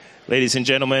Ladies and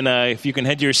gentlemen, if you can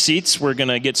head to your seats, we're going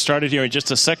to get started here in just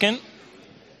a second.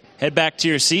 Head back to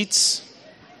your seats.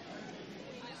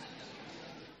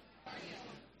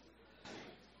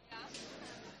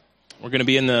 We're going to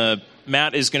be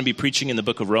Matt is going to be preaching in the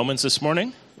book of Romans this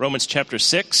morning, Romans chapter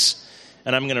 6,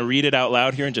 and I'm going to read it out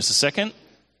loud here in just a second.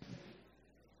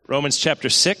 Romans chapter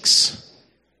 6.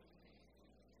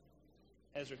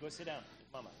 Ezra, go sit down.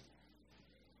 Mama.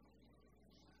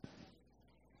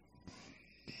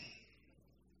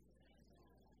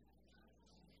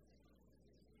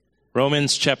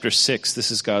 Romans chapter 6,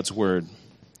 this is God's word.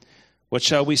 What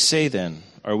shall we say then?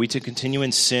 Are we to continue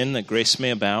in sin that grace may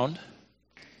abound?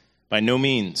 By no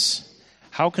means.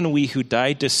 How can we who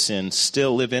died to sin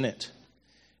still live in it?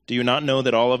 Do you not know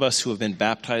that all of us who have been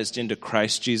baptized into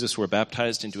Christ Jesus were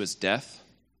baptized into his death?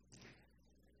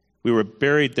 We were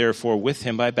buried, therefore, with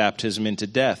him by baptism into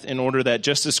death, in order that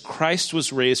just as Christ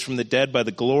was raised from the dead by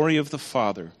the glory of the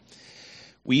Father,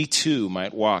 we too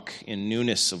might walk in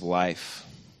newness of life.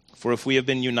 For if we have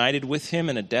been united with him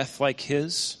in a death like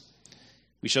his,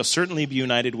 we shall certainly be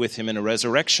united with him in a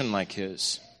resurrection like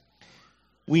his.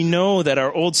 We know that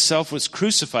our old self was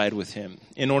crucified with him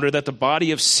in order that the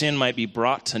body of sin might be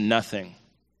brought to nothing,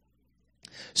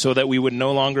 so that we would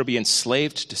no longer be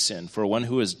enslaved to sin, for one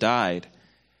who has died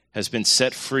has been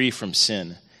set free from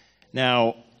sin.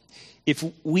 Now, if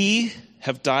we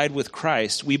have died with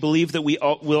Christ, we believe that we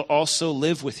will also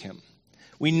live with him.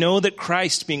 We know that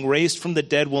Christ, being raised from the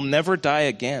dead, will never die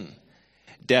again.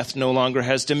 Death no longer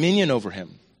has dominion over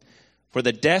him. For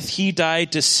the death he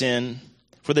died to sin,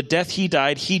 he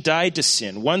died to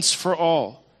sin once for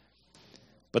all.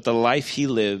 But the life he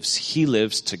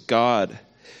lives to God.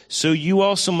 So you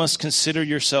also must consider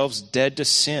yourselves dead to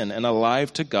sin and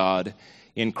alive to God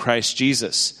in Christ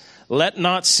Jesus. Let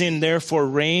not sin therefore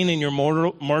reign in your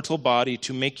mortal body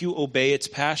to make you obey its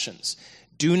passions.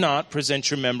 Do not present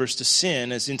your members to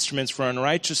sin as instruments for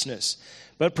unrighteousness,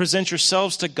 but present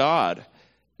yourselves to God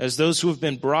as those who have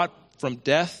been brought from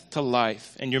death to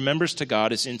life, and your members to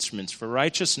God as instruments for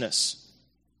righteousness.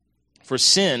 For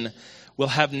sin will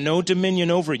have no dominion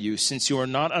over you, since you are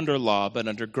not under law, but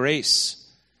under grace.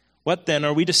 What then?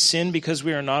 Are we to sin because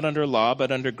we are not under law,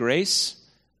 but under grace?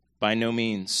 By no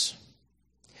means.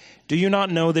 Do you not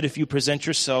know that if you present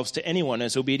yourselves to anyone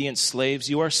as obedient slaves,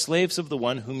 you are slaves of the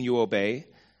one whom you obey,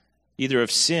 either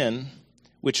of sin,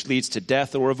 which leads to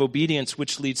death, or of obedience,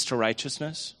 which leads to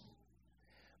righteousness?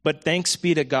 But thanks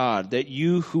be to God that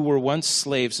you who were once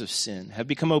slaves of sin have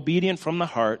become obedient from the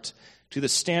heart to the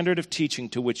standard of teaching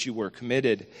to which you were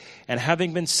committed, and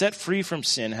having been set free from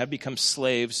sin, have become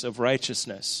slaves of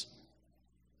righteousness.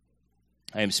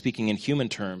 I am speaking in human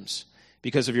terms,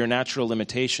 because of your natural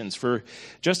limitations. For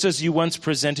just as you once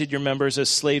presented your members as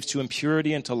slaves to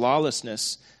impurity and to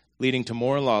lawlessness, leading to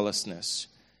more lawlessness,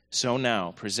 so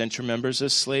now present your members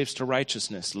as slaves to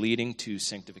righteousness, leading to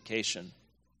sanctification.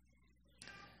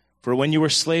 For when you were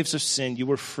slaves of sin, you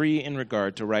were free in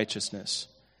regard to righteousness.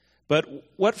 But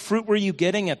what fruit were you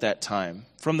getting at that time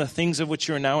from the things of which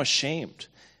you are now ashamed?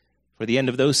 For the end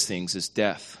of those things is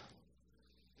death.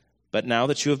 But now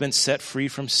that you have been set free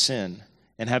from sin,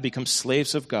 and have become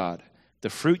slaves of God, the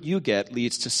fruit you get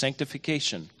leads to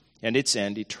sanctification, and its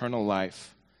end, eternal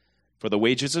life. For the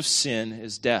wages of sin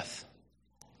is death,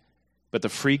 but the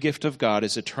free gift of God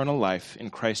is eternal life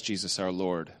in Christ Jesus our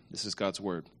Lord. This is God's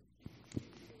word. Would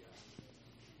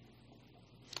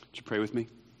you pray with me?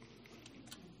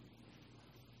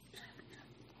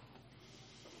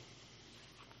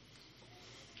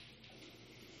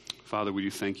 Father, we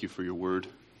do thank you for your word.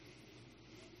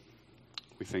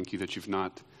 We thank you that you've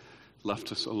not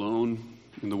left us alone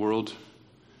in the world.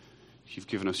 You've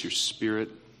given us your Spirit,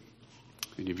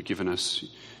 and you've given us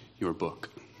your book.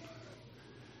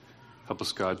 Help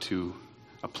us, God, to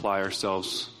apply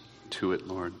ourselves to it,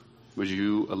 Lord. Would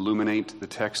you illuminate the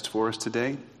text for us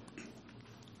today?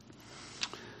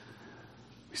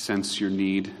 We sense your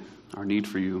need, our need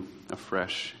for you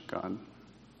afresh, God.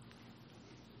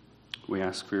 We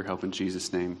ask for your help in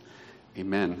Jesus' name.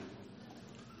 Amen.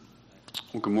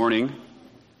 Well, good morning.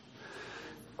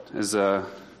 As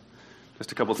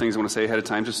just a couple of things I want to say ahead of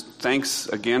time. Just thanks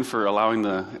again for allowing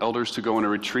the elders to go on a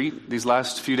retreat these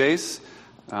last few days.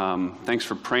 Thanks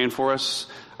for praying for us.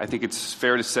 I think it's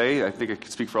fair to say, I think I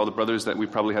can speak for all the brothers, that we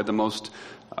probably had the most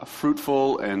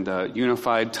fruitful and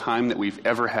unified time that we've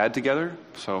ever had together.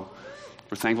 So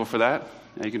we're thankful for that.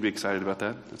 Yeah, you can be excited about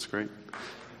that. That's great.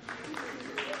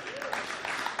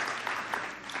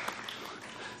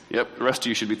 Yep, the rest of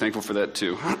you should be thankful for that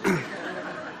too.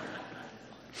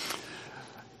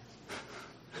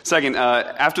 Second,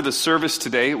 after the service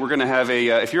today, we're going to have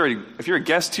if you're a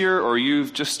guest here or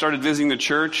you've just started visiting the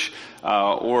church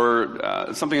or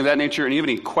something of that nature, and you have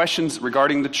any questions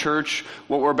regarding the church,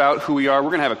 what we're about, who we are, we're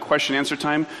going to have a question answer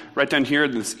time right down here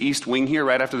in this east wing here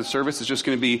right after the service. It's just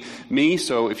going to be me,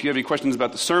 so if you have any questions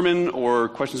about the sermon or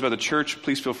questions about the church,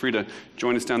 please feel free to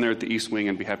join us down there at the east wing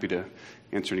and be happy to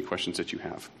answer any questions that you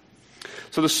have.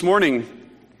 So this morning,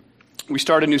 we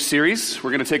start a new series. We're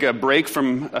going to take a break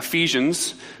from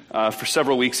Ephesians for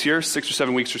several weeks here, 6 or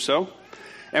 7 weeks or so.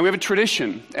 And we have a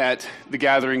tradition at the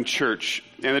Gathering Church.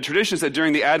 And the tradition is that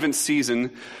during the Advent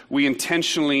season, we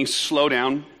intentionally slow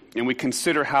down and we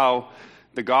consider how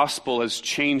the gospel has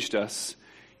changed us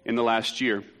in the last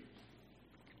year.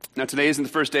 Now, today isn't the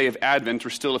first day of Advent. We're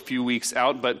still a few weeks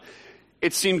out, but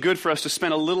it seemed good for us to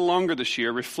spend a little longer this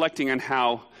year reflecting on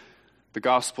how the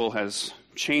gospel has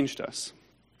changed us.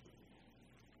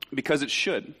 Because it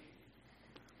should.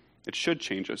 It should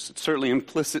change us. It's certainly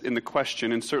implicit in the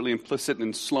question and certainly implicit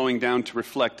in slowing down to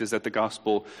reflect is that the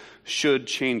gospel should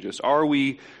change us. Are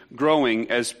we growing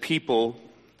as people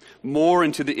more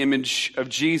into the image of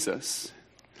Jesus?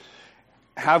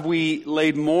 Have we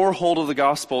laid more hold of the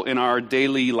gospel in our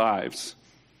daily lives?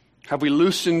 Have we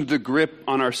loosened the grip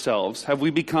on ourselves? Have we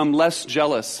become less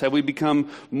jealous? Have we become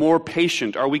more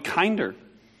patient? Are we kinder?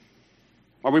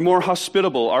 Are we more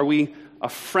hospitable? Are we a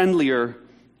friendlier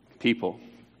people?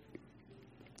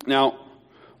 Now,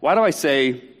 why do I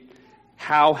say,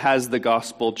 how has the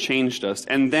gospel changed us?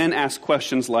 And then ask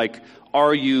questions like,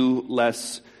 are you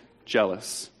less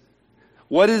jealous?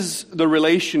 What is the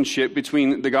relationship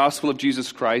between the gospel of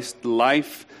Jesus Christ, the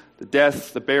life, the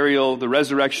death, the burial, the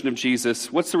resurrection of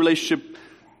Jesus? What's the relationship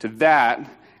to that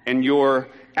and your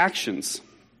actions?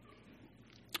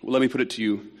 Well, let me put it to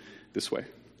you this way.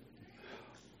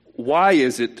 Why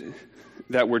is it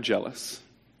that we're jealous?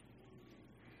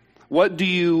 What do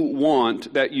you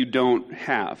want that you don't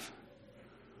have?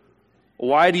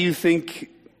 Why do you think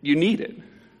you need it?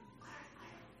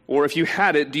 Or if you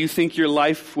had it, do you think your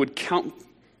life would count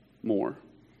more?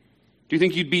 Do you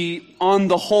think you'd be, on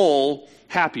the whole,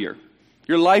 happier?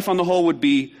 Your life on the whole would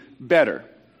be better.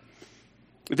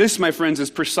 This, my friends, is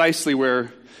precisely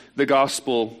where the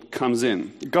gospel comes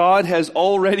in. God has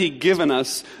already given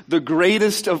us the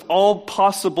greatest of all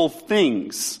possible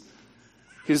things,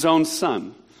 His own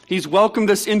Son. He's welcomed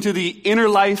us into the inner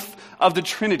life of the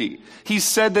Trinity. He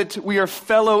said that we are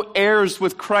fellow heirs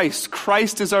with Christ.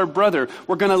 Christ is our brother.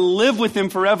 We're going to live with Him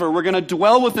forever. We're going to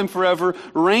dwell with Him forever,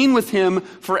 reign with Him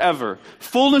forever.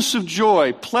 Fullness of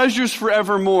joy, pleasures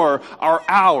forevermore are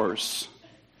ours.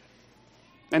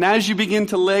 And as you begin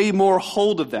to lay more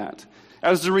hold of that,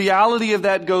 as the reality of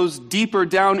that goes deeper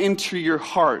down into your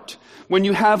heart, when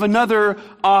you have another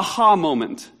aha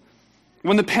moment,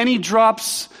 when the penny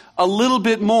drops a little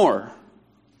bit more,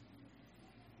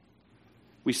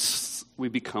 we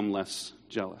become less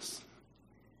jealous.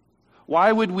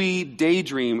 Why would we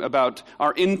daydream about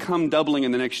our income doubling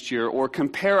in the next year or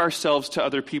compare ourselves to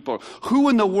other people? Who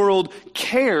in the world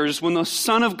cares when the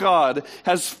Son of God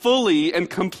has fully and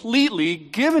completely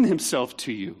given Himself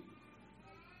to you?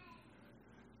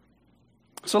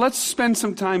 So let's spend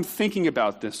some time thinking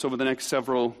about this over the next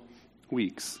several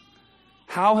weeks.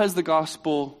 How has the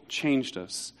gospel changed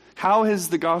us? How has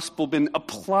the gospel been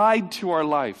applied to our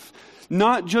life?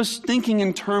 Not just thinking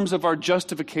in terms of our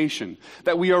justification,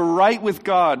 that we are right with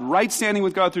God, right standing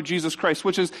with God through Jesus Christ,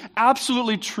 which is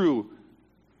absolutely true.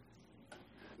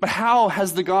 But how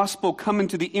has the gospel come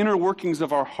into the inner workings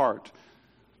of our heart?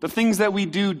 The things that we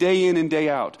do day in and day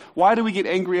out. Why do we get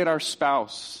angry at our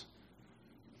spouse?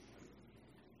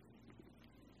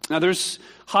 Now, there's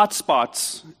hot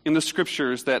spots in the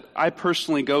scriptures that I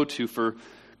personally go to for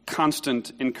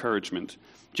constant encouragement.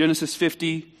 Genesis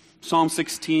 50, Psalm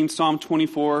 16, Psalm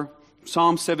 24,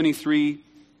 Psalm 73,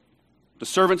 the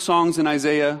servant songs in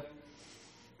Isaiah,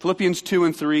 Philippians 2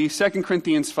 and 3, 2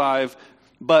 Corinthians 5,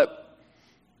 but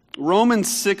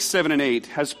Romans 6, 7, and 8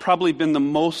 has probably been the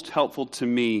most helpful to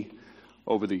me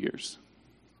over the years.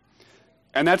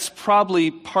 And that's probably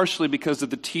partially because of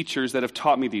the teachers that have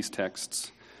taught me these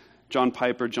texts. John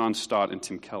Piper, John Stott, and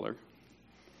Tim Keller.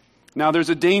 Now, there's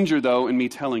a danger, though, in me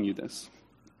telling you this,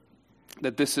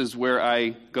 that this is where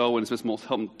I go and it's been most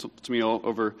helpful to me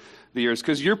over the years,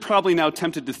 because you're probably now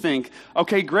tempted to think,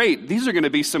 okay, great, these are going to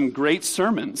be some great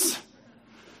sermons.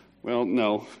 Well,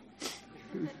 no.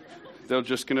 They're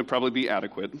just going to probably be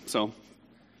adequate. So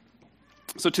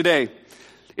today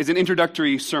is an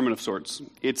introductory sermon of sorts.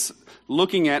 It's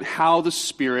looking at how the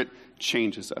Spirit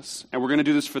changes us. And we're going to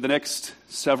do this for the next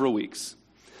several weeks.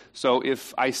 So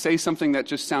if I say something that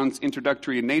just sounds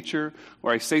introductory in nature,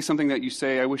 or I say something that you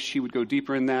say, I wish he would go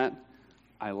deeper in that,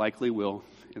 I likely will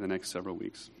in the next several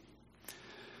weeks.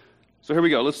 So here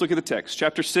we go. Let's look at the text.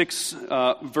 Chapter 6,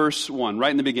 verse 1, right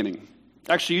in the beginning.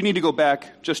 Actually, you need to go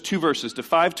back just 2 verses to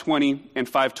 5:20 and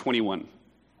 5:21.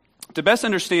 To best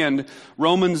understand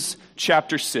Romans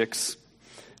chapter 6,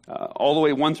 all the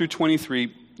way 1 through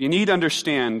 23, you need to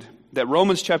understand that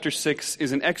Romans chapter 6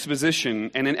 is an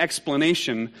exposition and an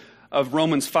explanation of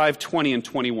Romans 5:20 and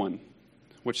 21,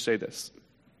 which say this.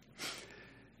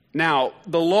 Now,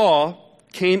 the law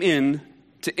came in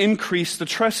to increase the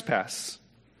trespass.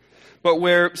 But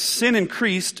where sin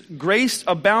increased, grace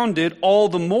abounded all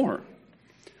the more.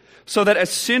 So that as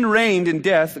sin reigned in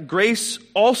death, grace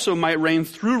also might reign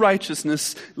through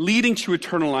righteousness, leading to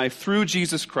eternal life through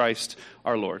Jesus Christ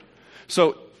our Lord.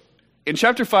 So, in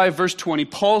chapter 5, verse 20,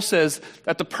 Paul says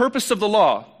that the purpose of the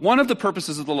law, one of the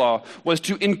purposes of the law, was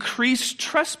to increase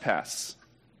trespass.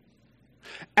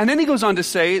 And then he goes on to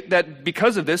say that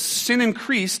because of this, sin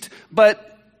increased, but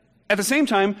at the same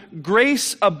time,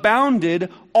 grace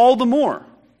abounded all the more.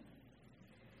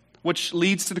 Which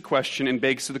leads to the question and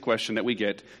begs to the question that we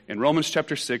get in Romans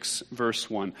chapter 6, verse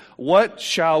 1. What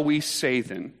shall we say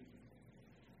then?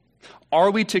 Are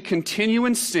we to continue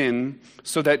in sin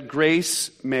so that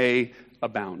grace may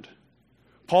abound?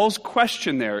 Paul's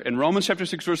question there in Romans chapter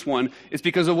 6, verse 1 is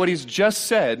because of what he's just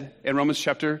said in Romans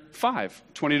chapter 5,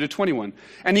 20 to 21.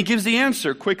 And he gives the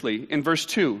answer quickly in verse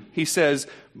 2. He says,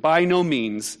 by no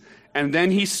means. And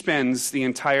then he spends the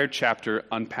entire chapter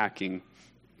unpacking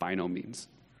by no means.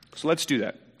 So let's do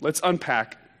that. Let's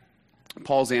unpack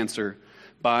Paul's answer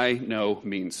by no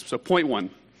means. So point one.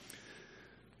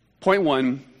 Point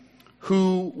one,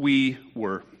 who we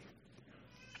were.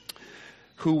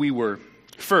 Who we were.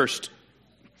 First,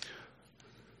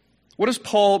 what does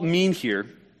Paul mean here,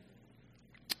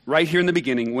 right here in the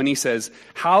beginning, when he says,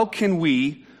 how can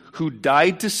we who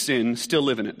died to sin still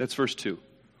live in it? That's verse 2.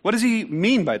 What does he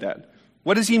mean by that?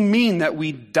 What does he mean that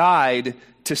we died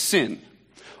to sin?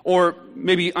 Or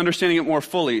maybe understanding it more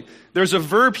fully, there's a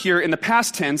verb here in the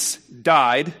past tense,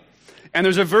 died, and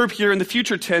there's a verb here in the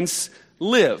future tense,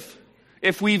 live.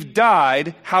 If we've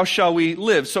died, how shall we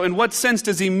live? So in what sense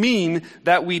does he mean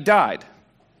that we died?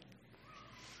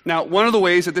 Now, one of the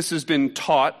ways that this has been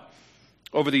taught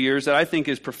over the years that I think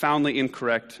is profoundly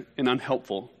incorrect and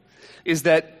unhelpful is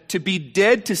that to be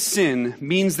dead to sin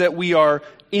means that we are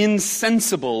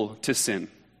insensible to sin.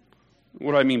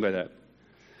 What do I mean by that?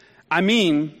 I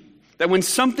mean that when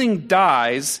something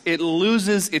dies, it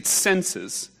loses its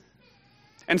senses.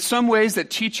 And some ways that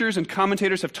teachers and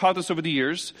commentators have taught us over the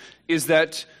years is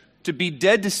that to be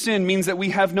dead to sin means that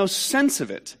we have no sense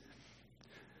of it.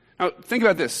 Now, think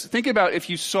about this. Think about if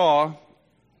you saw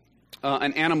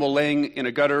an animal laying in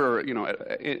a gutter or, on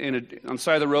the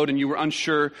side of the road and you were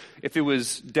unsure if it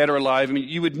was dead or alive. I mean,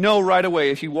 you would know right away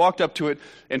if you walked up to it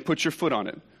and put your foot on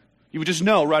it. You would just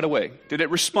know right away. Did it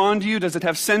respond to you? Does it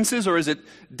have senses, or is it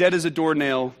dead as a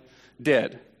doornail,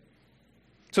 dead?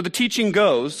 So the teaching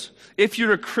goes, if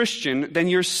you're a Christian, then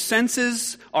your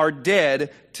senses are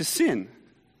dead to sin.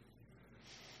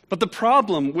 But the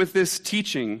problem with this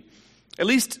teaching, at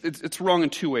least it's wrong in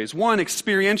 2 ways. One,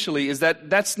 experientially, is that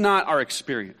that's not our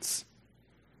experience.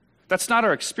 That's not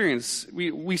our experience.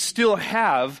 We still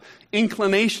have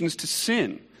inclinations to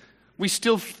sin. We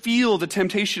still feel the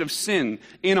temptation of sin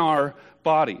in our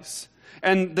bodies.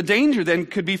 And the danger then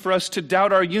could be for us to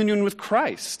doubt our union with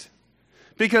Christ.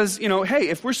 Because, hey,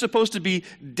 if we're supposed to be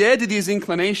dead to these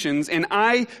inclinations and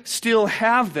I still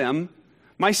have them,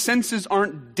 my senses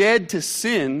aren't dead to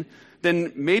sin,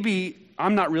 then maybe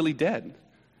I'm not really dead.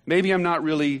 Maybe I'm not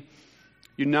really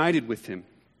united with him.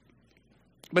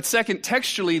 But second,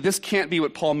 textually, this can't be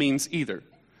what Paul means either.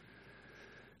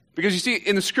 Because you see,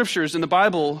 in the scriptures, in the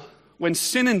Bible, when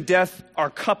sin and death are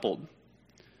coupled,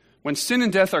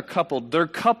 they're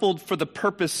coupled for the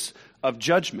purpose of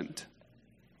judgment.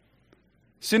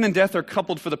 Sin and death are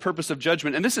coupled for the purpose of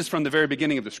judgment. And this is from the very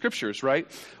beginning of the scriptures, right?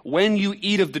 When you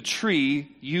eat of the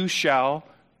tree, you shall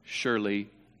surely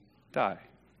die.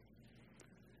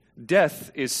 Death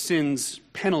is sin's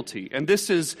penalty. And this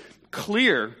is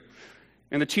clear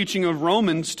in the teaching of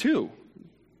Romans 2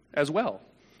 as well.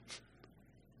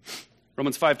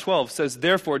 Romans 5:12 says,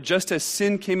 therefore, just as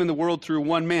sin came in the world through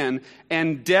one man,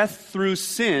 and death through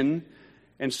sin,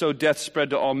 and so death spread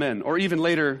to all men. Or even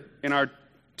later in our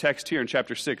text here in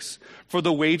chapter 6, for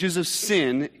the wages of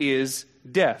sin is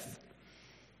death.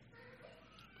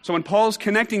 So when Paul's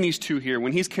connecting these two here,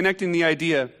 when he's connecting the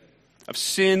idea of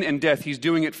sin and death, he's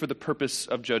doing it for the purpose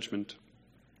of judgment.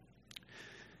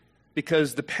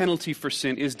 Because the penalty for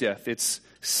sin is death. It's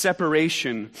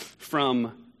separation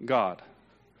from God.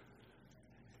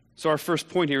 So our first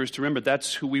point here is to remember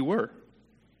that's who we were.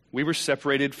 We were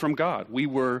separated from God. We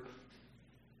were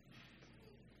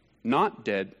not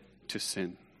dead to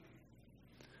sin.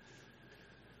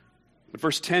 But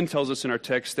verse 10 tells us in our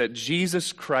text that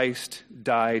Jesus Christ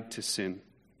died to sin.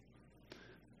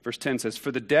 Verse 10 says,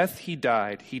 "For the death he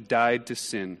died to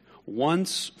sin,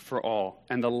 once for all.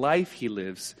 And the life he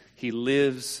lives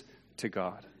to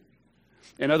God."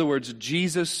 In other words,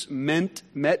 Jesus met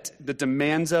the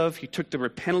demands of, he took the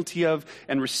penalty of,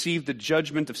 and received the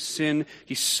judgment of sin.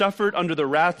 He suffered under the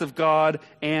wrath of God,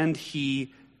 and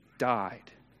he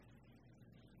died.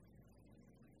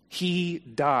 He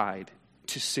died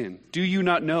to sin. Do you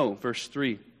not know, verse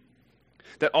 3,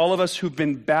 that all of us who've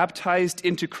been baptized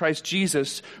into Christ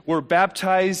Jesus were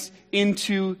baptized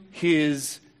into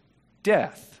his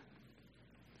death?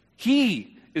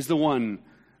 He is the one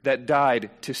that died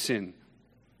to sin.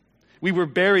 We were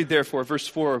buried, therefore, verse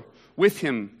 4, with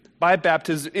him by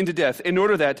baptism into death, in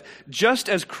order that, just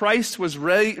as Christ was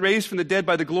raised from the dead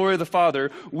by the glory of the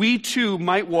Father, we too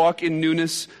might walk in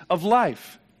newness of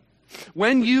life.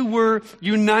 When you were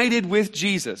united with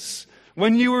Jesus,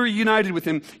 when you were united with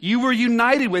him, you were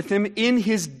united with him in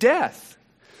his death.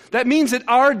 That means that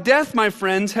our death, my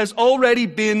friends, has already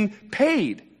been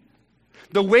paid.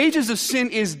 The wages of sin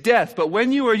is death, but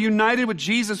when you are united with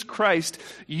Jesus Christ,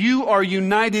 you are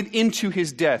united into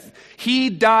his death. He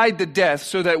died the death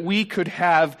so that we could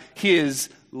have his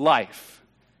life.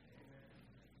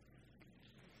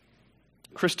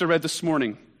 Krista read this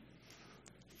morning,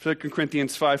 2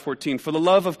 Corinthians 5:14, "For the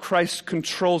love of Christ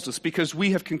controls us, because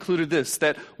we have concluded this,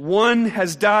 that one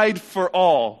has died for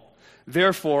all,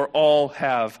 therefore all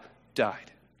have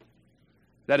died."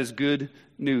 That is good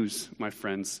news, my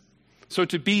friends. So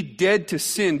to be dead to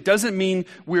sin doesn't mean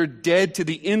we're dead to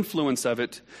the influence of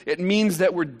it. It means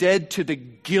that we're dead to the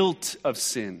guilt of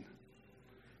sin.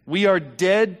 We are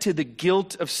dead to the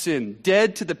guilt of sin,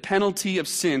 dead to the penalty of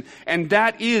sin, and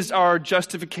that is our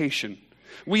justification.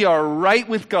 We are right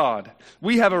with God.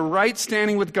 We have a right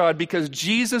standing with God because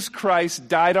Jesus Christ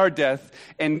died our death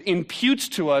and imputes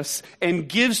to us and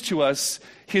gives to us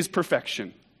his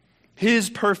perfection, his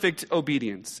perfect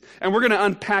obedience. And we're going to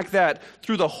unpack that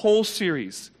through the whole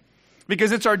series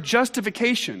because it's our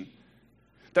justification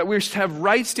that we have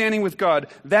right standing with God.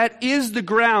 That is the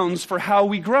grounds for how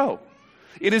we grow.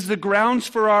 It is the grounds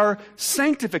for our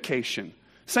sanctification.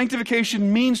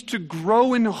 Sanctification means to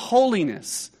grow in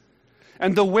holiness.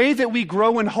 And the way that we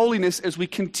grow in holiness is we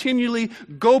continually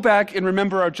go back and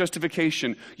remember our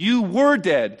justification. You were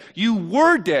dead. You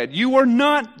were dead. You are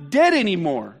not dead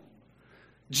anymore.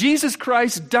 Jesus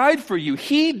Christ died for you.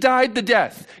 He died the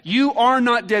death. You are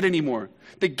not dead anymore.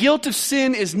 The guilt of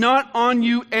sin is not on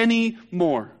you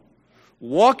anymore.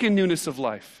 Walk in newness of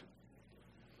life.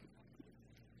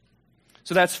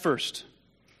 So that's first.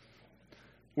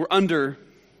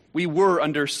 We were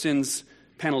under sin's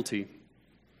penalty.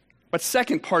 But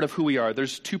second part of who we are,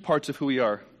 there's two parts of who we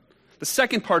are. The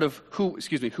second part of who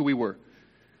we were.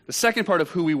 The second part of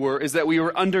who we were is that we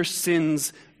were under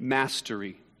sin's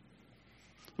mastery.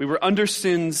 We were under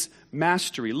sin's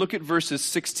mastery. Look at verses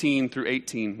 16 through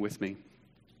 18 with me.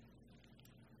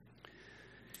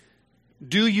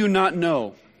 "Do you not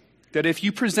know that if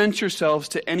you present yourselves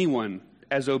to anyone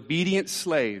as obedient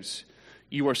slaves,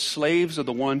 you are slaves of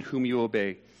the one whom you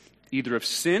obey, either of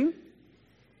sin,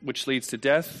 which leads to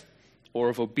death, or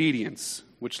of obedience,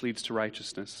 which leads to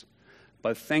righteousness?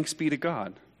 But thanks be to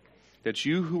God, that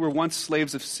you who were once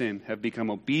slaves of sin have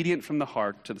become obedient from the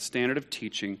heart to the standard of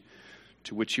teaching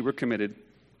to which you were committed,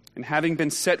 and having been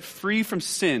set free from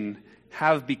sin,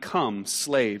 have become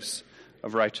slaves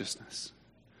of righteousness."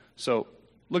 So,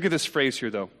 look at this phrase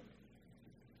here, though.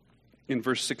 In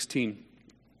verse 16,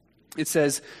 it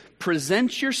says,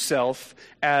 "Present yourself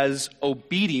as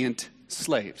obedient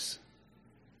slaves."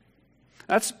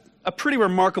 That's a pretty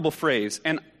remarkable phrase,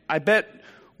 and I bet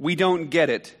we don't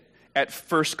get it at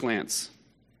first glance.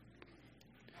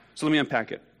 So let me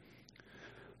unpack it.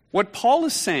 What Paul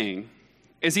is saying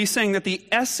is he's saying that the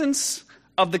essence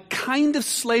of the kind of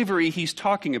slavery he's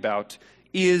talking about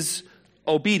is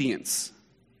obedience.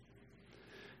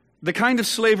 The kind of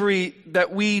slavery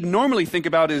that we normally think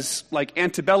about is like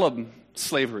antebellum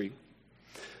slavery.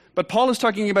 But Paul is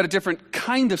talking about a different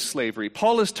kind of slavery.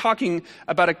 Paul is talking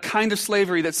about a kind of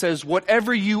slavery that says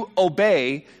whatever you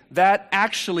obey, that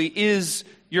actually is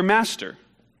your master.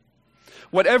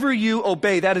 Whatever you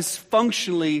obey, that is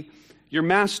functionally your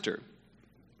master.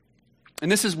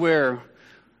 And this is where,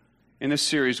 in this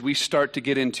series, we start to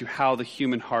get into how the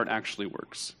human heart actually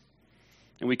works.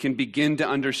 And we can begin to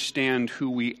understand who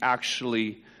we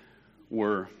actually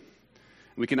were.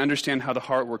 We can understand how the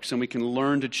heart works, and we can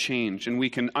learn to change, and we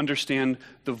can understand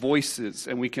the voices,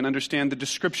 and we can understand the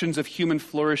descriptions of human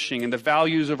flourishing and the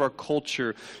values of our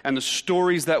culture and the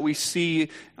stories that we see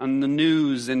on the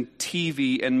news and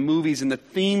TV and movies and the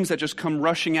themes that just come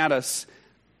rushing at us.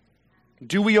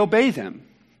 Do we obey them?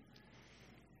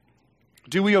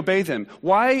 Do we obey them?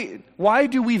 Why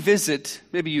do we visit,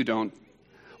 maybe you don't,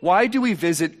 why do we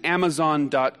visit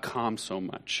Amazon.com so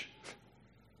much?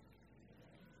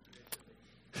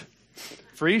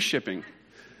 Free shipping.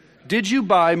 Did you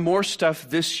buy more stuff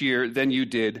this year than you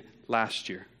did last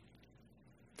year?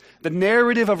 The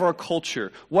narrative of our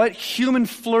culture, what human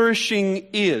flourishing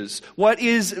is, what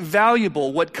is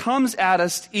valuable, what comes at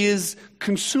us is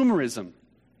consumerism.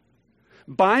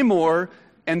 Buy more,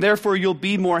 and therefore you'll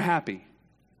be more happy.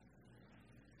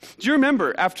 Do you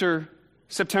remember after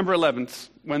September 11th,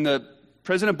 when the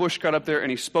President Bush got up there and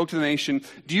he spoke to the nation,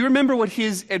 do you remember what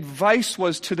his advice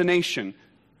was to the nation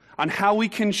on how we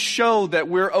can show that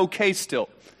we're okay still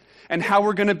and how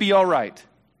we're going to be all right?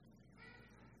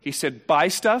 He said, buy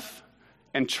stuff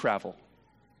and travel.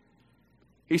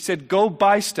 He said, go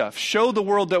buy stuff. Show the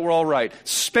world that we're all right.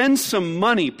 Spend some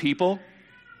money, people.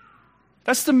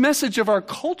 That's the message of our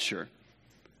culture.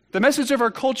 The message of our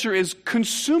culture is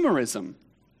consumerism.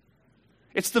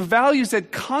 It's the values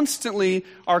that constantly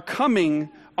are coming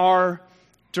our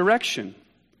direction.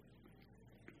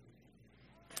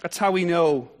 That's how we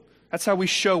know. That's how we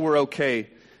show we're okay,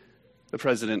 the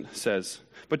president says.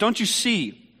 But don't you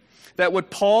see that what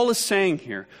Paul is saying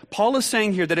here? Paul is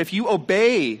saying here that if you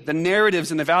obey the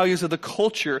narratives and the values of the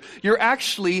culture, you're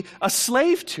actually a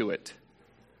slave to it.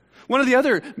 One of the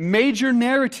other major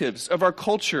narratives of our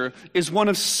culture is one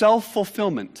of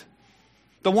self-fulfillment.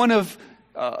 The one of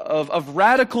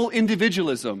radical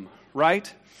individualism,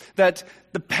 right? That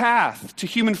the path to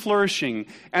human flourishing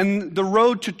and the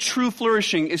road to true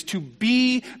flourishing is to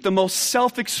be the most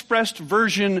self-expressed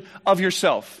version of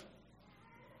yourself.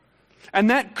 And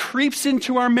that creeps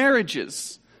into our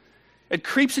marriages. It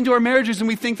creeps into our marriages, and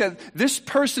we think that this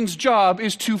person's job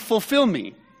is to fulfill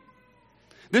me.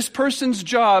 This person's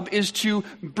job is to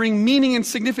bring meaning and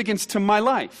significance to my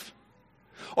life.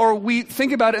 Or we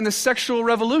think about it in the sexual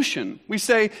revolution. We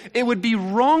say, it would be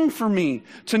wrong for me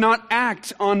to not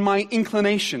act on my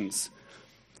inclinations.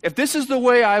 If this is the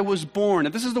way I was born,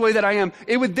 if this is the way that I am,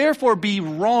 it would therefore be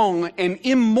wrong and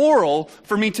immoral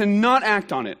for me to not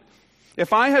act on it.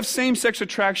 If I have same-sex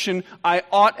attraction, I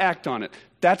ought act on it.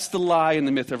 That's the lie and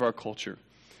the myth of our culture.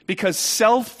 Because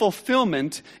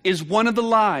self-fulfillment is one of the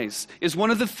lies, is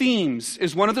one of the themes,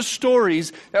 is one of the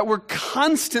stories that we're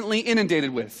constantly inundated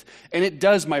with. And it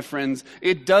does, my friends,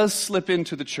 it does slip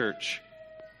into the church.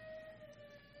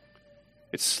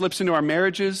 It slips into our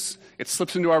marriages. It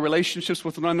slips into our relationships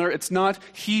with one another. It's not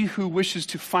he who wishes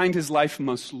to find his life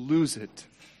must lose it.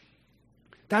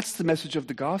 That's the message of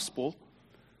the gospel.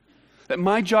 That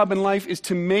my job in life is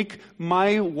to make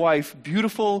my wife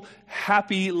beautiful,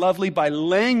 happy, lovely by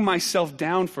laying myself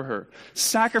down for her,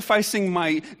 sacrificing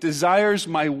my desires,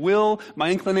 my will,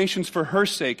 my inclinations for her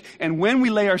sake. And when we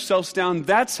lay ourselves down,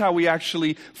 that's how we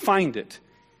actually find it.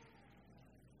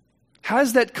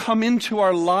 Has that come into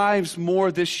our lives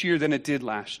more this year than it did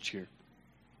last year?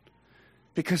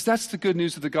 Because that's the good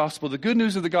news of the gospel. The good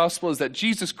news of the gospel is that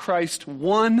Jesus Christ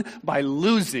won by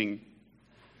losing.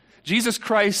 Jesus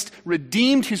Christ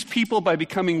redeemed his people by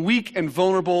becoming weak and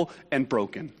vulnerable and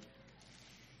broken.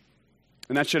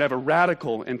 And that should have a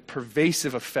radical and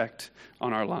pervasive effect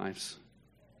on our lives.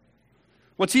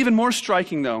 What's even more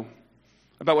striking, though,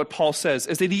 about what Paul says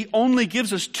is that he only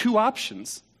gives us two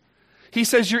options. He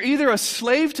says you're either a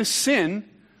slave to sin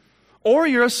or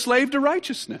you're a slave to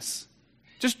righteousness.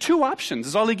 Just two options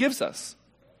is all he gives us.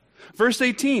 Verse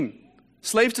 18.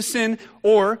 Slaves to sin,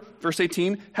 or, verse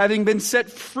 18, having been set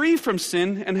free from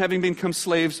sin and having become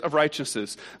slaves of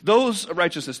righteousness. Those are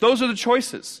the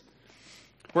choices.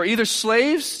 We're either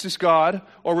slaves to God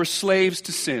or we're slaves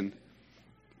to sin.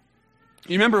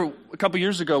 You remember a couple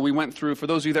years ago we went through, for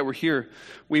those of you that were here,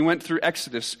 we went through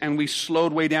Exodus and we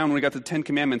slowed way down when we got to the 10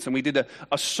 Commandments and we did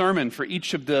a sermon for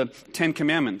each of the 10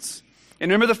 Commandments. And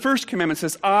remember the first commandment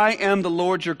says, I am the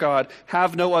Lord your God,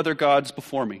 have no other gods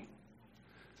before me.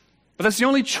 But that's the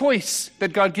only choice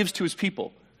that God gives to his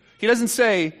people. He doesn't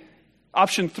say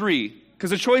option 3, because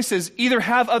the choice is either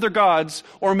have other gods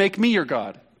or make me your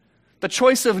God. The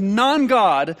choice of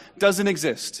non-God doesn't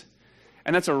exist.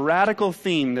 And that's a radical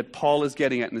theme that Paul is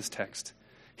getting at in this text.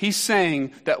 He's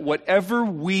saying that whatever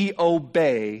we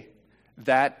obey,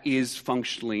 that is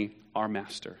functionally our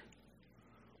master.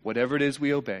 Whatever it is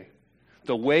we obey.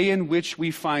 The way in which we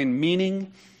find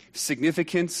meaning,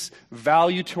 significance,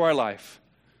 value to our life,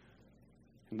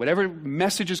 Whatever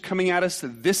message is coming at us,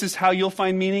 that this is how you'll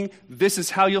find meaning, this is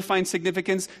how you'll find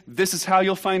significance, this is how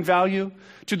you'll find value,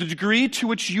 to the degree to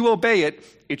which you obey it,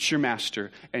 it's your master,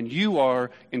 and you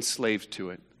are enslaved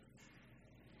to it.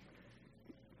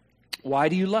 Why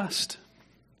do you lust?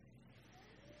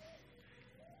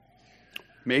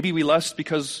 Maybe we lust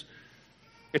because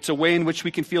it's a way in which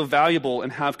we can feel valuable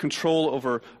and have control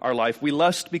over our life. We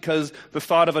lust because the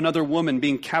thought of another woman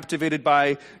being captivated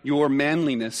by your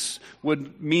manliness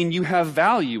would mean you have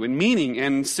value and meaning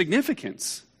and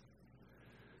significance.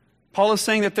 Paul is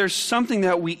saying that there's something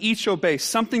that we each obey,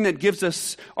 something that gives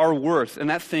us our worth, and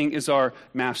that thing is our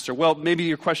master. Well, maybe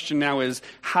your question now is,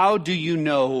 how do you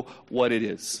know what it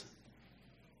is?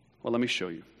 Well, let me show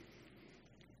you.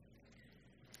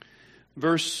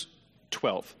 Verse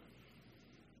 12.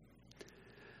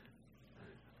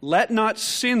 Let not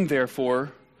sin,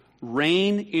 therefore,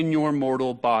 reign in your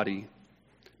mortal body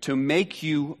to make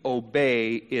you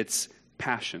obey its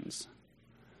passions.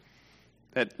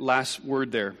 That last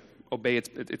word there, obey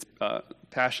its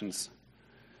passions.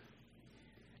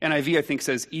 NIV, I think,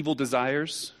 says evil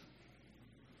desires.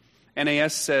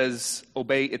 NAS says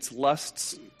obey its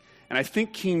lusts. And I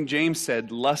think King James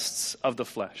said lusts of the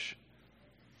flesh.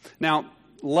 Now,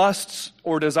 lusts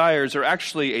or desires are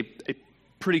actually a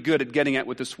pretty good at getting at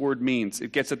what this word means.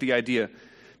 It gets at the idea.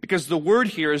 Because the word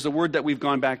here is the word that we've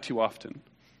gone back to often,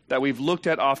 that we've looked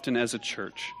at often as a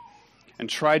church, and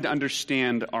tried to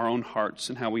understand our own hearts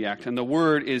and how we act. And the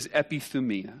word is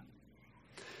epithumia.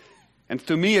 And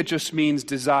thumia just means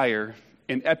desire,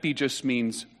 and epi just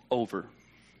means over.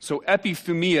 So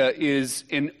epithumia is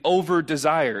an over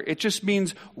desire. It just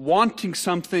means wanting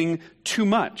something too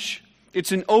much.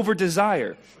 It's an over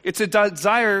desire. It's a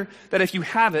desire that if you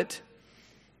have it,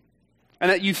 and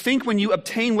that you think when you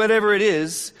obtain whatever it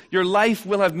is, your life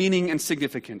will have meaning and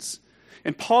significance.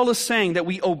 And Paul is saying that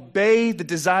we obey the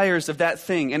desires of that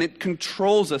thing, and it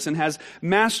controls us and has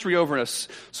mastery over us.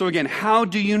 So again, how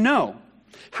do you know?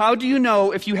 How do you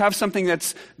know if you have something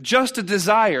that's just a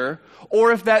desire,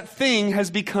 or if that thing has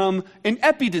become an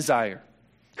epi-desire?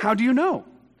 How do you know?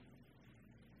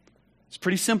 It's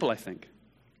pretty simple, I think.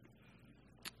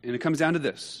 And it comes down to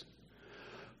this.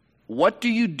 What do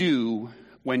you do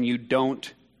when you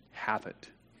don't have it?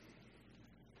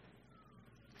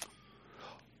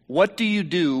 What do you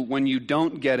do when you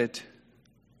don't get it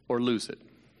or lose it?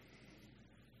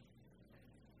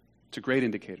 It's a great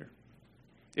indicator.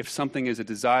 If something is a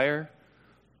desire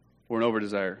or an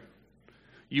over-desire.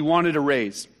 You wanted a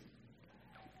raise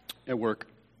at work,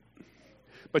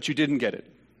 but you didn't get it.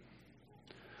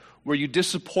 Were you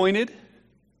disappointed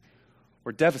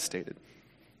or devastated?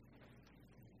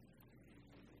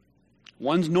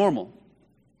 One's normal.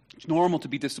 It's normal to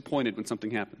be disappointed when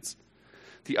something happens.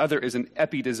 The other is an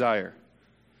epi-desire.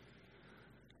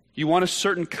 You want a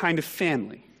certain kind of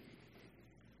family,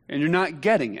 and you're not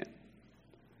getting it,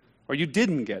 or you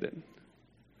didn't get it.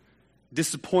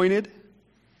 Disappointed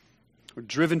or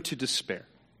driven to despair.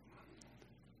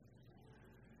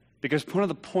 Because one of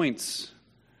the points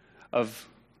of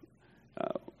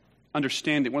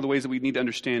understanding, one of the ways that we need to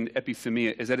understand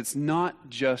epithumia is that it's not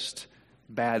just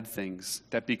bad things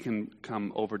that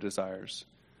become over desires.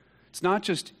 It's not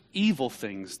just evil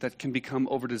things that can become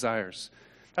over desires.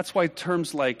 That's why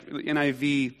terms like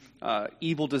NIV,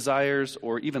 evil desires,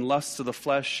 or even lusts of the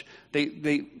flesh,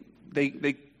 they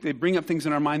bring up things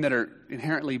in our mind that are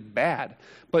inherently bad.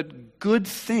 But good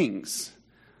things,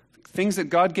 things that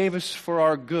God gave us for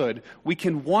our good, we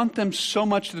can want them so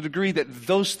much to the degree that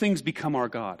those things become our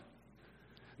God.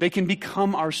 They can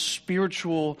become our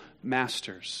spiritual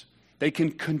masters. They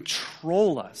can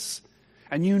control us.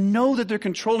 And you know that they're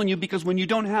controlling you because when you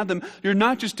don't have them, you're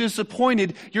not just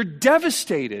disappointed, you're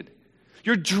devastated.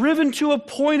 You're driven to a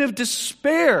point of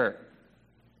despair.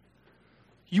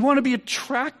 You want to be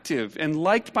attractive and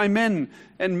liked by men,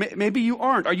 and maybe you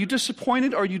aren't. Are you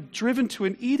disappointed, or are you driven to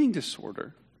an eating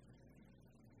disorder?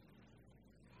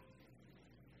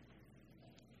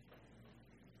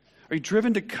 Are you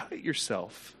driven to cut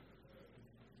yourself?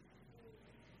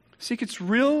 See, it gets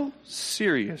real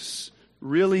serious,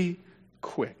 really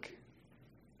quick.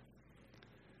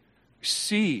 We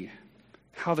see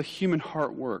how the human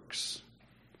heart works.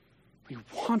 We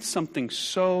want something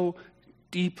so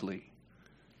deeply.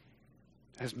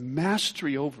 It has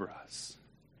mastery over us.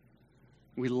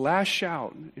 We lash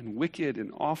out in wicked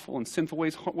and awful and sinful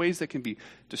ways that can be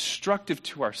destructive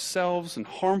to ourselves and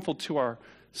harmful to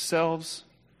ourselves.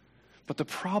 But the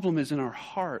problem is in our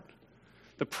heart.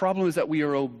 The problem is that we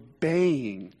are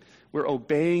obeying. We're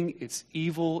obeying its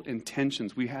evil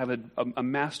intentions. We have a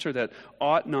master that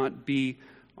ought not be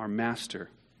our master.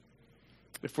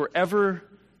 If we're ever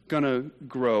going to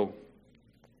grow,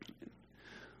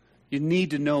 you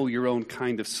need to know your own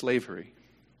kind of slavery.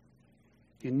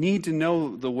 You need to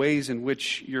know the ways in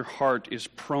which your heart is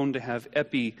prone to have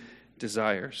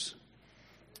desires.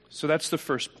 So that's the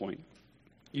first point.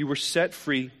 You were set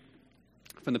free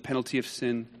from the penalty of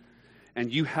sin,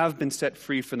 and you have been set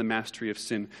free from the mastery of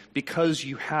sin because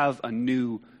you have a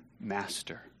new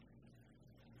master.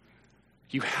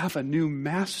 You have a new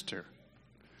master.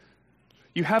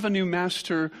 You have a new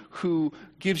master who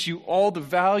gives you all the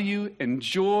value and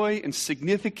joy and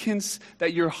significance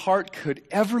that your heart could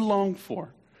ever long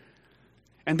for.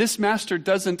 And this master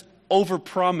doesn't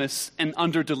overpromise and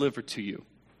underdeliver to you.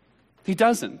 He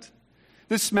doesn't.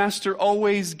 This master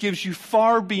always gives you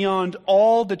far beyond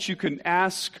all that you can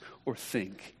ask or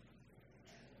think.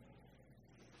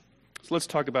 So let's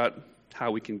talk about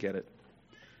how we can get it.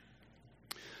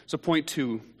 So point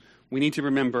 2, we need to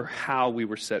remember how we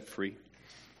were set free.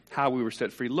 How we were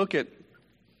set free. Look at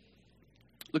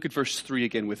verse 3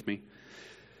 again with me.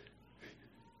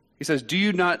 He says, "Do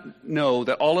you not know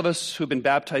that all of us who have been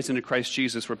baptized into Christ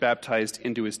Jesus were baptized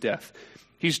into his death?"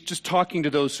 He's just talking to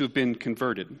those who have been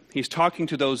converted. He's talking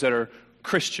to those that are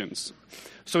Christians.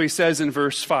 So he says in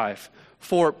verse 5,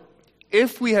 "For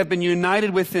if we have been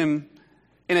united with him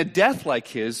in a death like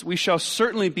his, we shall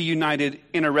certainly be united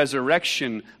in a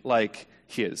resurrection like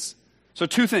his." So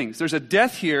two things. There's a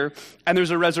death here, and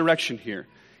there's a resurrection here.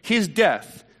 His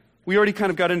death, we already kind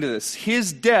of got into this.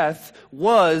 His death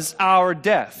was our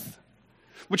death,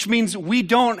 which means we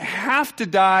don't have to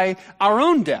die our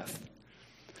own death,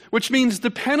 which means the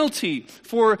penalty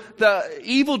for the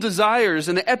evil desires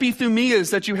and the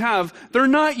epithumias that you have, they're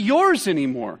not yours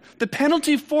anymore. The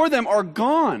penalty for them are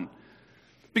gone.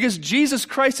 Because Jesus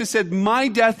Christ has said, "My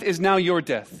death is now your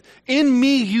death. In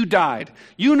me you died.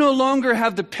 You no longer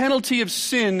have the penalty of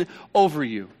sin over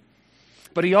you."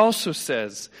 But he also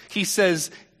says,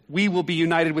 we will be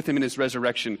united with him in his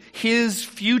resurrection. His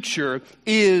future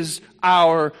is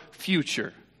our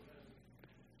future.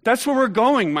 That's where we're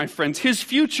going, my friends. His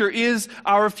future is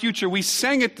our future. We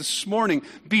sang it this morning.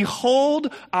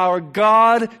 "Behold, our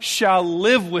God shall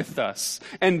live with us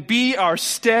and be our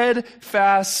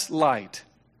steadfast light."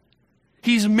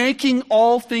 He's making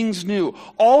all things new.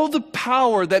 All the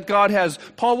power that God has.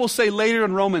 Paul will say later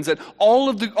in Romans that all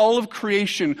of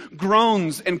creation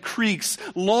groans and creaks,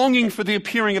 longing for the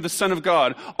appearing of the Son of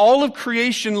God. All of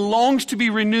creation longs to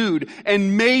be renewed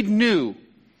and made new.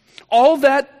 All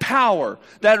that power,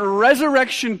 that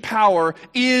resurrection power,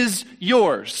 is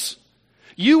yours.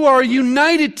 You are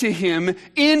united to him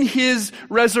in his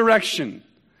resurrection.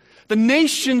 The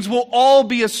nations will all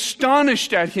be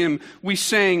astonished at him, we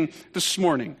sang this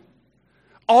morning.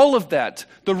 All of that,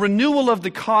 the renewal of the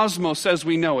cosmos as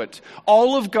we know it,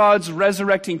 all of God's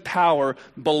resurrecting power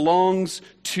belongs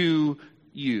to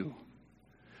you.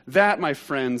 That, my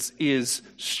friends, is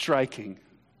striking.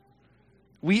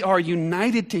 We are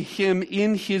united to him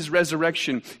in his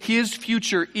resurrection. His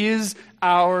future is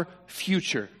our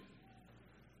future.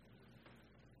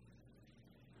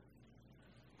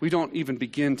 We don't even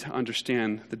begin to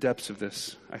understand the depths of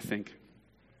this, I think.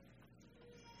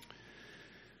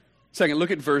 Second,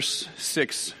 look at verse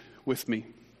 6 with me.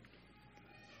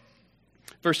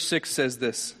 Verse 6 says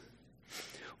this: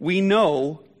 "We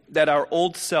know that our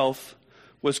old self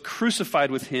was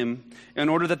crucified with him in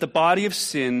order that the body of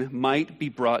sin might be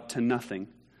brought to nothing,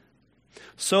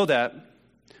 so that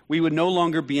we would no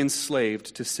longer be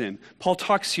enslaved to sin." Paul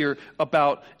talks here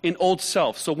about an old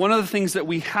self. So one of the things that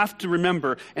we have to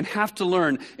remember and have to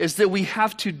learn is that we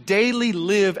have to daily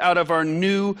live out of our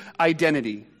new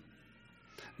identity.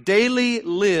 Daily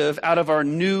live out of our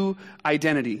new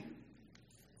identity.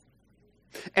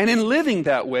 And in living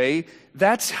that way,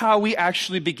 that's how we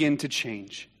actually begin to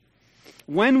change.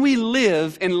 When we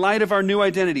live in light of our new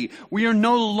identity, we are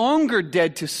no longer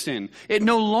dead to sin. It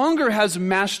no longer has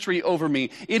mastery over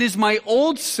me. It is my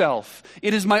old self.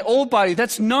 It is my old body.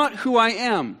 That's not who I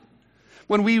am.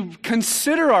 When we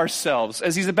consider ourselves,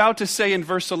 as he's about to say in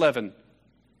verse 11,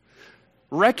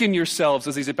 reckon yourselves,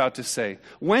 as he's about to say.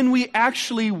 When we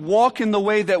actually walk in the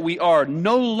way that we are,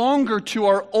 no longer to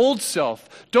our old self.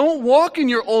 Don't walk in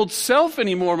your old self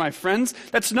anymore, my friends.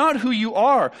 That's not who you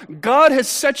are. God has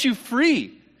set you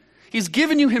free. He's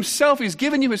given you himself. He's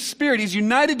given you his spirit. He's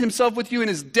united himself with you in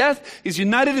his death. He's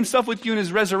united himself with you in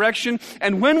his resurrection.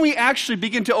 And when we actually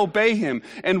begin to obey him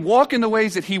and walk in the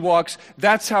ways that he walks,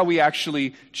 that's how we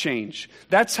actually change.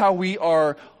 That's how we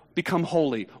are become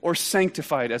holy or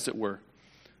sanctified, as it were.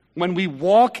 When we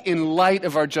walk in light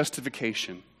of our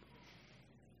justification.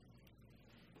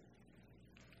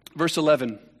 Verse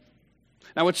 11.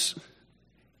 Now what's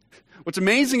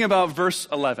amazing about verse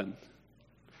 11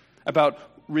 about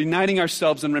reuniting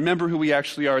ourselves and remember who we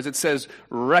actually are is it says,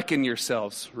 reckon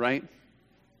yourselves, right?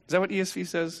 Is that what ESV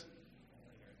says?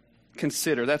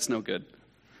 Consider. That's no good.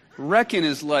 Reckon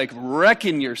is like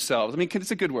reckon yourselves. I mean,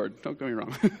 it's a good word. Don't get me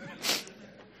wrong.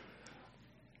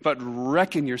 But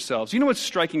reckon yourselves. You know what's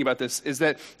striking about this is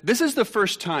that this is the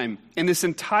first time in this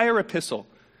entire epistle.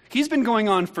 He's been going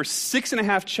on for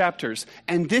 6.5 chapters,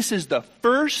 and this is the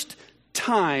first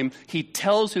time he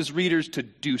tells his readers to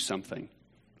do something.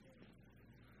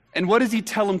 And what does he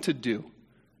tell them to do?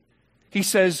 He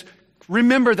says,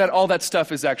 remember that all that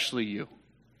stuff is actually you.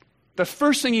 The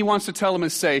first thing he wants to tell them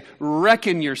is say,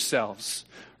 reckon yourselves.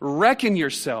 Reckon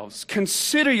yourselves.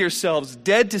 Consider yourselves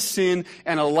dead to sin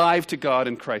and alive to God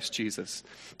in Christ Jesus.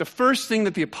 The first thing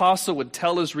that the apostle would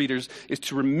tell his readers is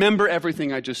to remember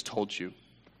everything I just told you.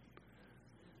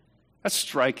 That's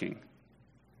striking.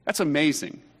 That's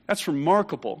amazing. That's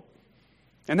remarkable.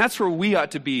 And that's where we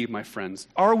ought to be, my friends.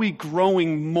 Are we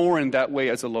growing more in that way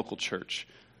as a local church?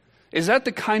 Is that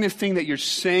the kind of thing that you're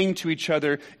saying to each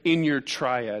other in your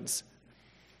triads,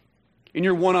 in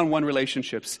your one-on-one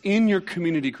relationships, in your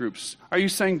community groups? Are you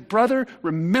saying, brother,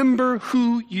 remember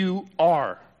who you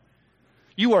are?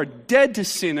 You are dead to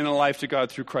sin and alive to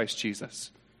God through Christ Jesus.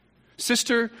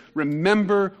 Sister,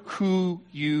 remember who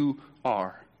you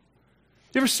are.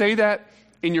 You ever say that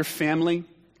in your family?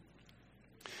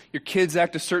 Your kids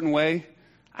act a certain way.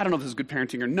 I don't know if this is good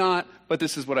parenting or not, but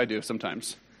this is what I do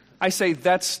sometimes. I say,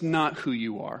 that's not who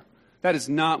you are. That is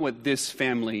not what this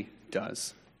family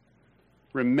does.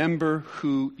 Remember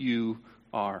who you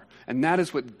are. And that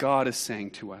is what God is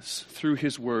saying to us through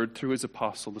his word, through his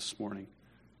apostle this morning.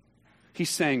 He's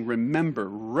saying, remember,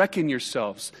 reckon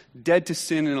yourselves dead to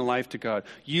sin and alive to God.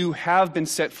 You have been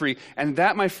set free. And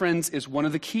that, my friends, is one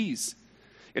of the keys.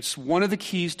 It's one of the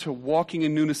keys to walking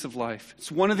in newness of life.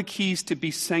 It's one of the keys to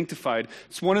be sanctified.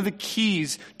 It's one of the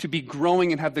keys to be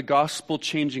growing and have the gospel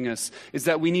changing us, is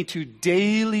that we need to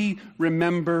daily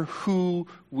remember who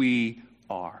we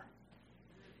are.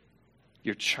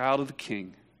 You're a child of the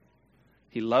King.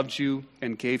 He loved you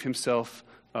and gave himself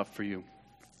up for you.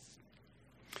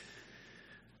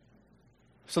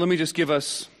 So let me just give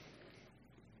us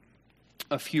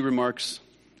a few remarks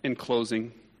in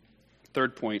closing.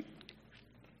 Third point.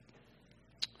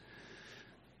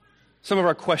 Some of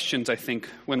our questions, I think,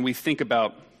 when we think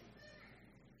about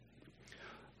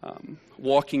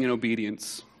walking in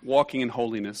obedience, walking in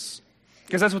holiness,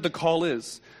 because that's what the call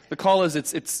is. The call is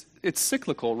it's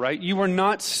cyclical, right? You are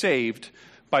not saved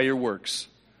by your works.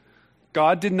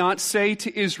 God did not say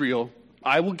to Israel,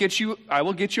 I will get you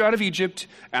out of Egypt,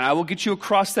 and I will get you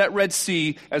across that Red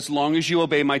Sea as long as you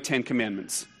obey my 10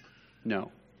 commandments.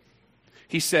 No.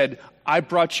 He said, I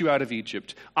brought you out of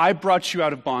Egypt. I brought you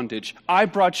out of bondage. I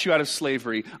brought you out of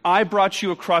slavery. I brought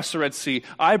you across the Red Sea.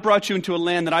 I brought you into a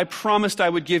land that I promised I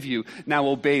would give you. Now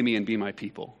obey me and be my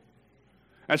people.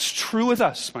 That's true with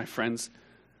us, my friends.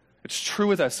 It's true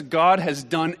with us. God has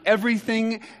done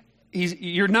everything.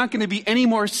 You're not going to be any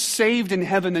more saved in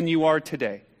heaven than you are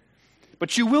today.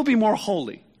 But you will be more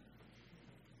holy.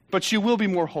 But you will be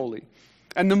more holy.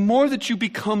 And the more that you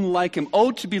become like him,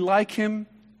 to be like him,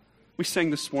 we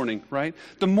sang this morning, right?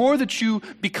 The more that you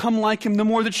become like him, the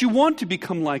more that you want to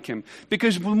become like him.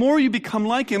 Because the more you become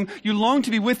like him, you long to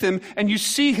be with him, and you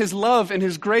see his love and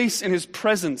his grace and his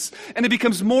presence. And it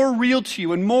becomes more real to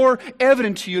you and more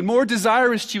evident to you and more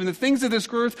desirous to you. And the things of this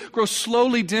earth grow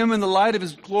slowly dim in the light of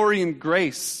his glory and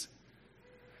grace.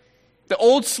 The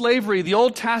old slavery, the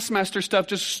old taskmaster stuff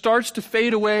just starts to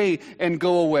fade away and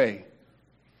go away.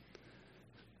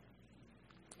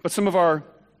 But some of our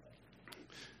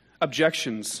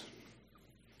objections.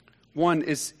 One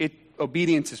is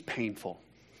obedience is painful.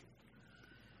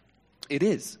 It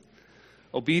is.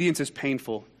 Obedience is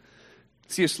painful.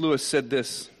 C.S. Lewis said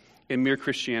this in Mere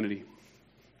Christianity.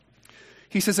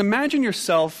 He says, imagine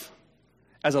yourself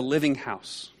as a living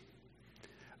house.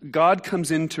 God comes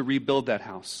in to rebuild that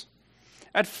house.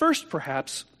 At first,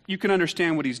 perhaps, you can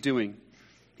understand what he's doing.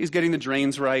 He's getting the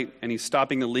drains right, and he's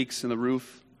stopping the leaks in the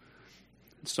roof,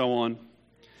 and so on.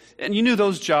 And you knew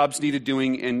those jobs needed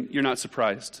doing, and you're not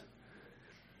surprised.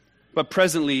 But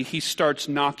presently, he starts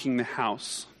knocking the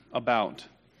house about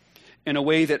in a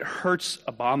way that hurts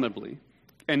abominably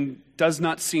and does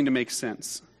not seem to make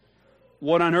sense.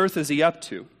 What on earth is he up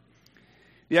to?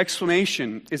 The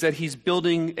explanation is that he's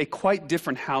building a quite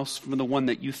different house from the one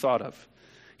that you thought of.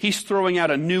 He's throwing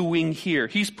out a new wing here.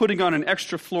 He's putting on an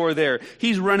extra floor there.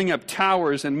 He's running up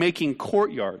towers and making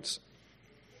courtyards.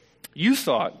 You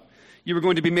thought you were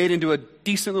going to be made into a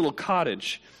decent little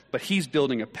cottage, but he's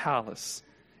building a palace,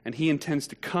 and he intends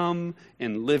to come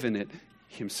and live in it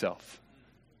himself.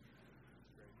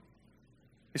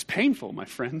 is painful, my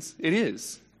friends. It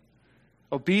is.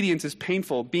 Obedience is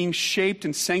painful. Being shaped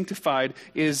and sanctified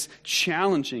is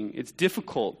challenging. It's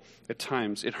difficult at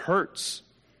times. It hurts.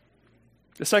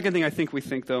 The second thing I think we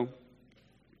think, though,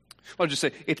 I'll just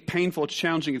say, it's painful, it's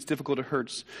challenging, it's difficult, it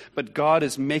hurts. But God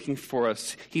is making for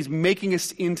us. He's making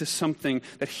us into something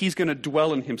that He's going to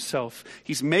dwell in Himself.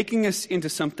 He's making us into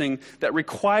something that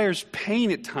requires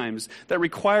pain at times, that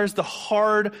requires the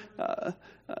hard,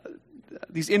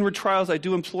 these inward trials I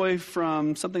do employ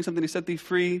from something to set thee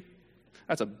free.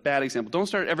 That's a bad example. Don't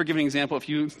start ever giving an example if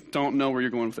you don't know where you're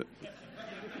going with it.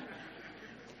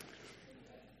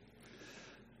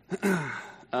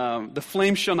 The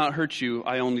flame shall not hurt you.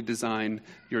 I only design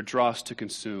your dross to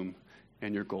consume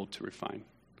and your gold to refine.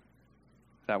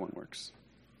 That one works.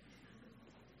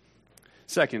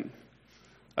 Second,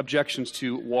 objections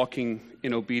to walking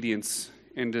in obedience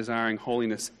and desiring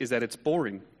holiness is that it's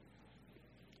boring.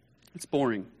 It's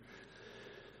boring.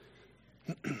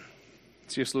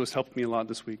 C.S. Lewis helped me a lot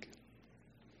this week.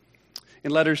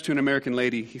 In Letters to an American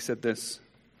Lady, he said this.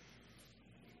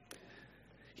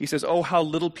 He says, "Oh, how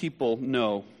little people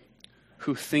know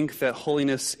who think that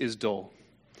holiness is dull.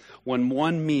 When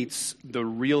one meets the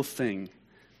real thing,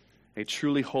 a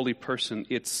truly holy person,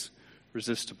 it's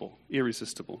irresistible."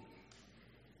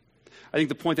 I think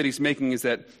the point that he's making is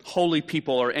that holy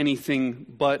people are anything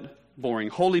but boring.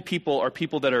 Holy people are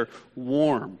people that are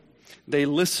warm. They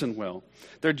listen well.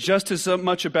 They're just as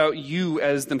much about you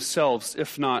as themselves,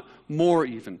 if not more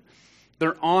even.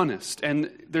 They're honest,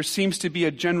 and there seems to be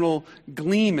a general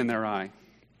gleam in their eye.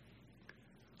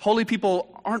 Holy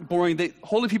people aren't boring.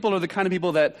 Holy people are the kind of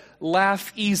people that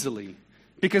laugh easily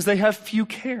because they have few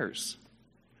cares.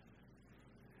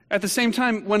 At the same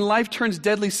time, when life turns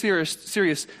deadly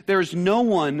serious, there is no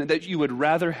one that you would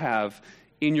rather have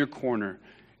in your corner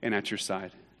and at your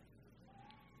side.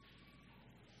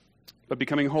 But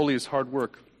becoming holy is hard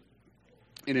work.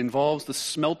 It involves the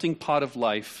smelting pot of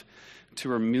life to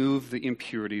remove the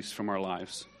impurities from our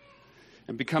lives.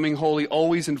 And becoming holy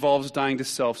always involves dying to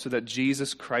self so that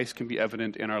Jesus Christ can be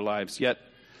evident in our lives. Yet,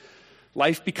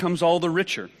 life becomes all the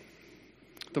richer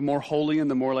the more holy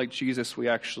and the more like Jesus we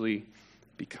actually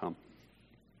become.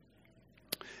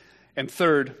 And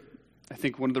third, I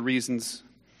think one of the reasons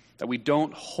that we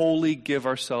don't wholly give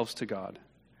ourselves to God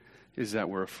is that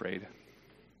we're afraid.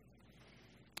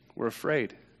 We're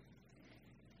afraid.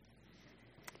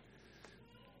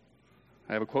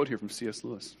 I have a quote here from C.S.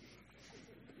 Lewis.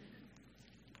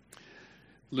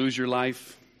 "Lose your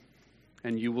life,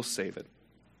 and you will save it.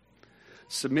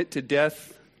 Submit to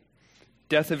death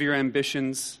of your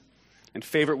ambitions and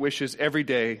favorite wishes every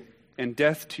day, and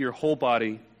death to your whole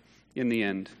body in the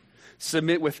end.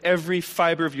 Submit with every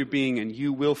fiber of your being, and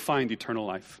you will find eternal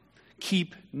life.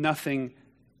 Keep nothing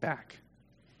back.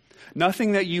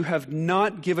 Nothing that you have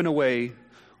not given away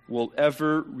will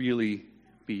ever really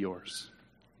be yours.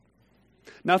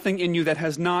 Nothing in you that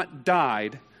has not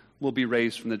died will be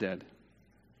raised from the dead.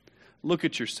 Look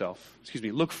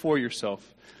for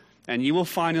yourself, and you will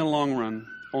find in the long run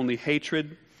only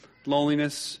hatred,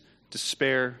 loneliness,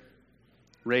 despair,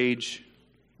 rage,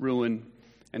 ruin,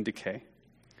 and decay.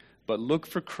 But look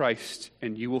for Christ,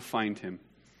 and you will find Him,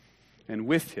 and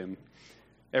with Him,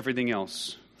 everything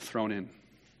else thrown in."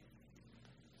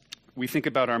 We think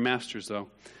about our masters, though.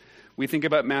 We think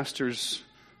about masters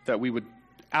that we would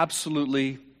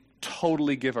absolutely,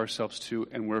 totally give ourselves to,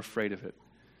 and we're afraid of it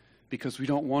because we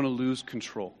don't want to lose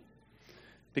control.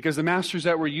 Because the masters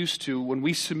that we're used to, when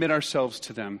we submit ourselves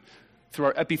to them through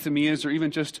our epithemias or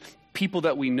even just people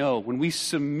that we know, when we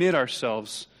submit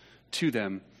ourselves to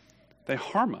them, they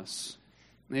harm us,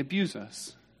 and they abuse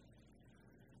us.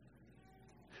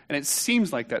 And it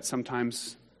seems like that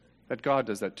sometimes that God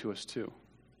does that to us too.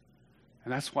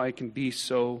 And that's why it can be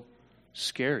so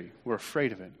scary. We're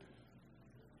afraid of it.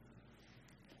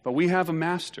 But we have a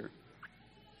master.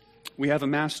 We have a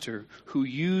master who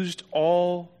used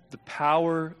all the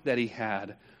power that He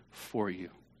had for you.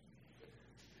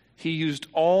 He used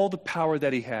all the power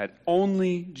that He had.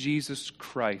 Only Jesus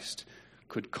Christ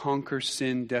could conquer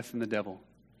sin, death, and the devil.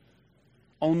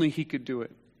 Only He could do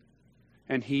it.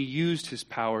 And He used His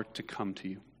power to come to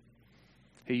you.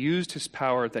 He used His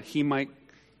power that He might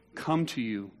come to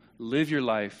you, live your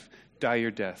life, die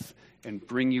your death, and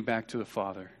bring you back to the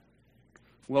Father.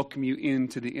 Welcome you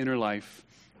into the inner life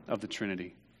of the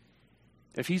Trinity.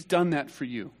 If He's done that for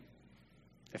you,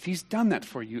 if He's done that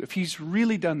for you, if He's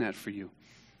really done that for you,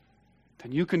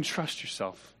 then you can trust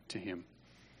yourself to Him.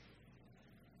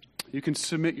 You can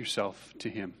submit yourself to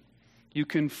Him. You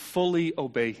can fully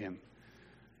obey Him.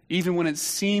 Even when it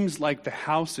seems like the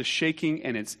house is shaking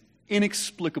and it's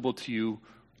inexplicable to you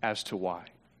as to why.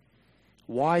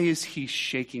 Why is he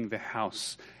shaking the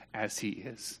house as he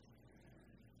is?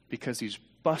 Because he's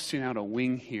busting out a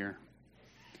wing here.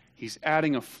 He's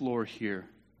adding a floor here.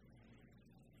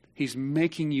 He's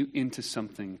making you into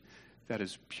something that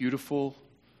is beautiful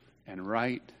and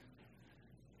right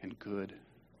and good.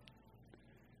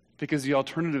 Because the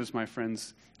alternatives, my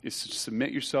friends, is to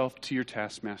submit yourself to your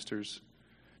taskmasters,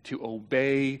 to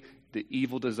obey the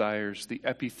evil desires, the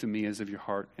epithemias of your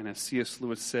heart. And as C.S.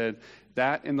 Lewis said,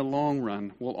 that in the long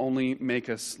run will only make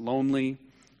us lonely,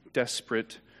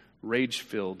 desperate,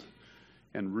 rage-filled,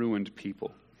 and ruined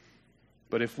people.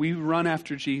 But if we run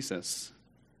after Jesus,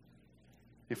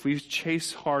 if we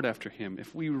chase hard after him,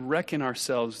 if we reckon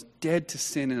ourselves dead to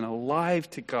sin and alive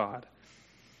to God,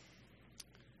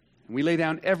 and we lay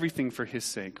down everything for his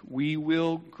sake, we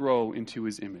will grow into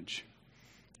his image.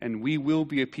 And we will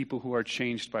be a people who are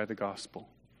changed by the gospel.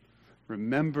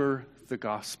 Remember the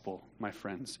gospel, my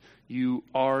friends. You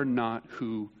are not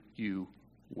who you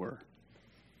were.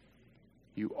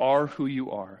 You are who you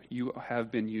are. You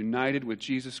have been united with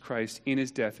Jesus Christ in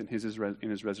his death and in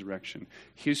his resurrection.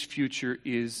 His future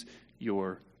is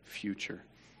your future.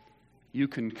 You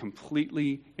can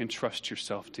completely entrust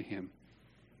yourself to him.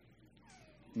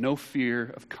 No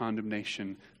fear of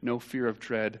condemnation, no fear of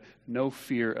dread, no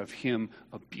fear of him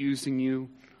abusing you,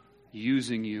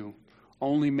 using you,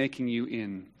 only making you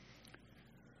into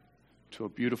a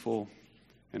beautiful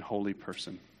and holy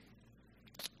person.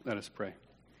 Let us pray.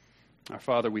 Our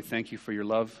Father, we thank you for your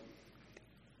love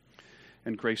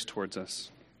and grace towards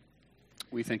us.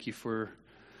 We thank you for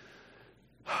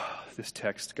this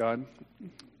text, God.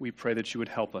 We pray that you would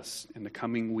help us in the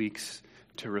coming weeks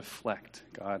to reflect,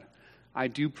 God. I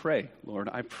do pray, Lord,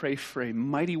 I pray for a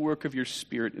mighty work of your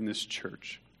Spirit in this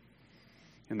church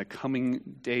in the coming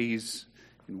days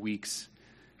and weeks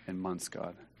and months,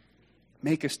 God.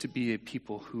 Make us to be a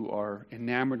people who are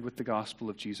enamored with the gospel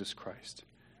of Jesus Christ.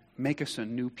 Make us a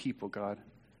new people, God.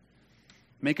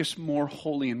 Make us more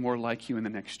holy and more like you in the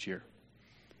next year.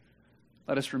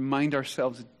 Let us remind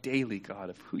ourselves daily, God,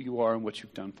 of who you are and what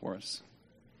you've done for us.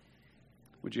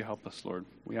 Would you help us, Lord?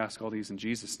 We ask all these in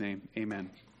Jesus' name. Amen.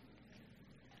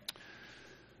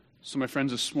 So, my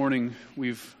friends, this morning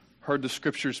we've heard the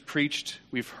scriptures preached.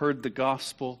 We've heard the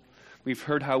gospel. We've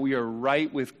heard how we are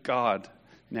right with God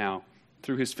now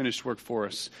through his finished work for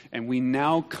us. And we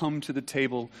now come to the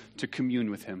table to commune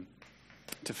with him,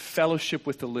 to fellowship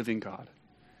with the living God.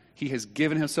 He has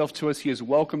given himself to us. He has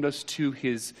welcomed us to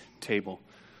his table.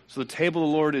 So the table of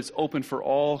the Lord is open for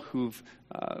all who've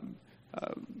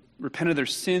repented of their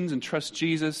sins and trust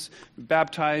Jesus,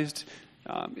 baptized.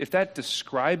 If that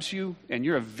describes you and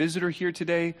you're a visitor here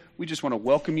today, we just want to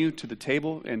welcome you to the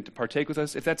table and to partake with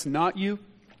us. If that's not you,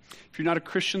 if you're not a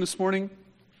Christian this morning,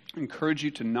 I encourage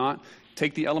you to not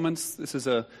take the elements. This is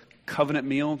a covenant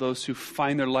meal, those who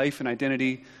find their life and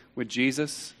identity with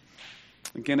Jesus.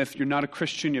 Again, if you're not a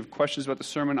Christian, you have questions about the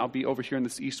sermon, I'll be over here in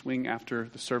this east wing after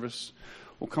the service.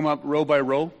 We'll come up row by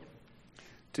row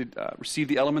to receive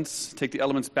the elements, take the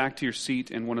elements back to your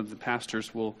seat, and one of the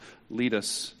pastors will lead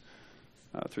us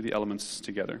through the elements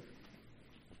together.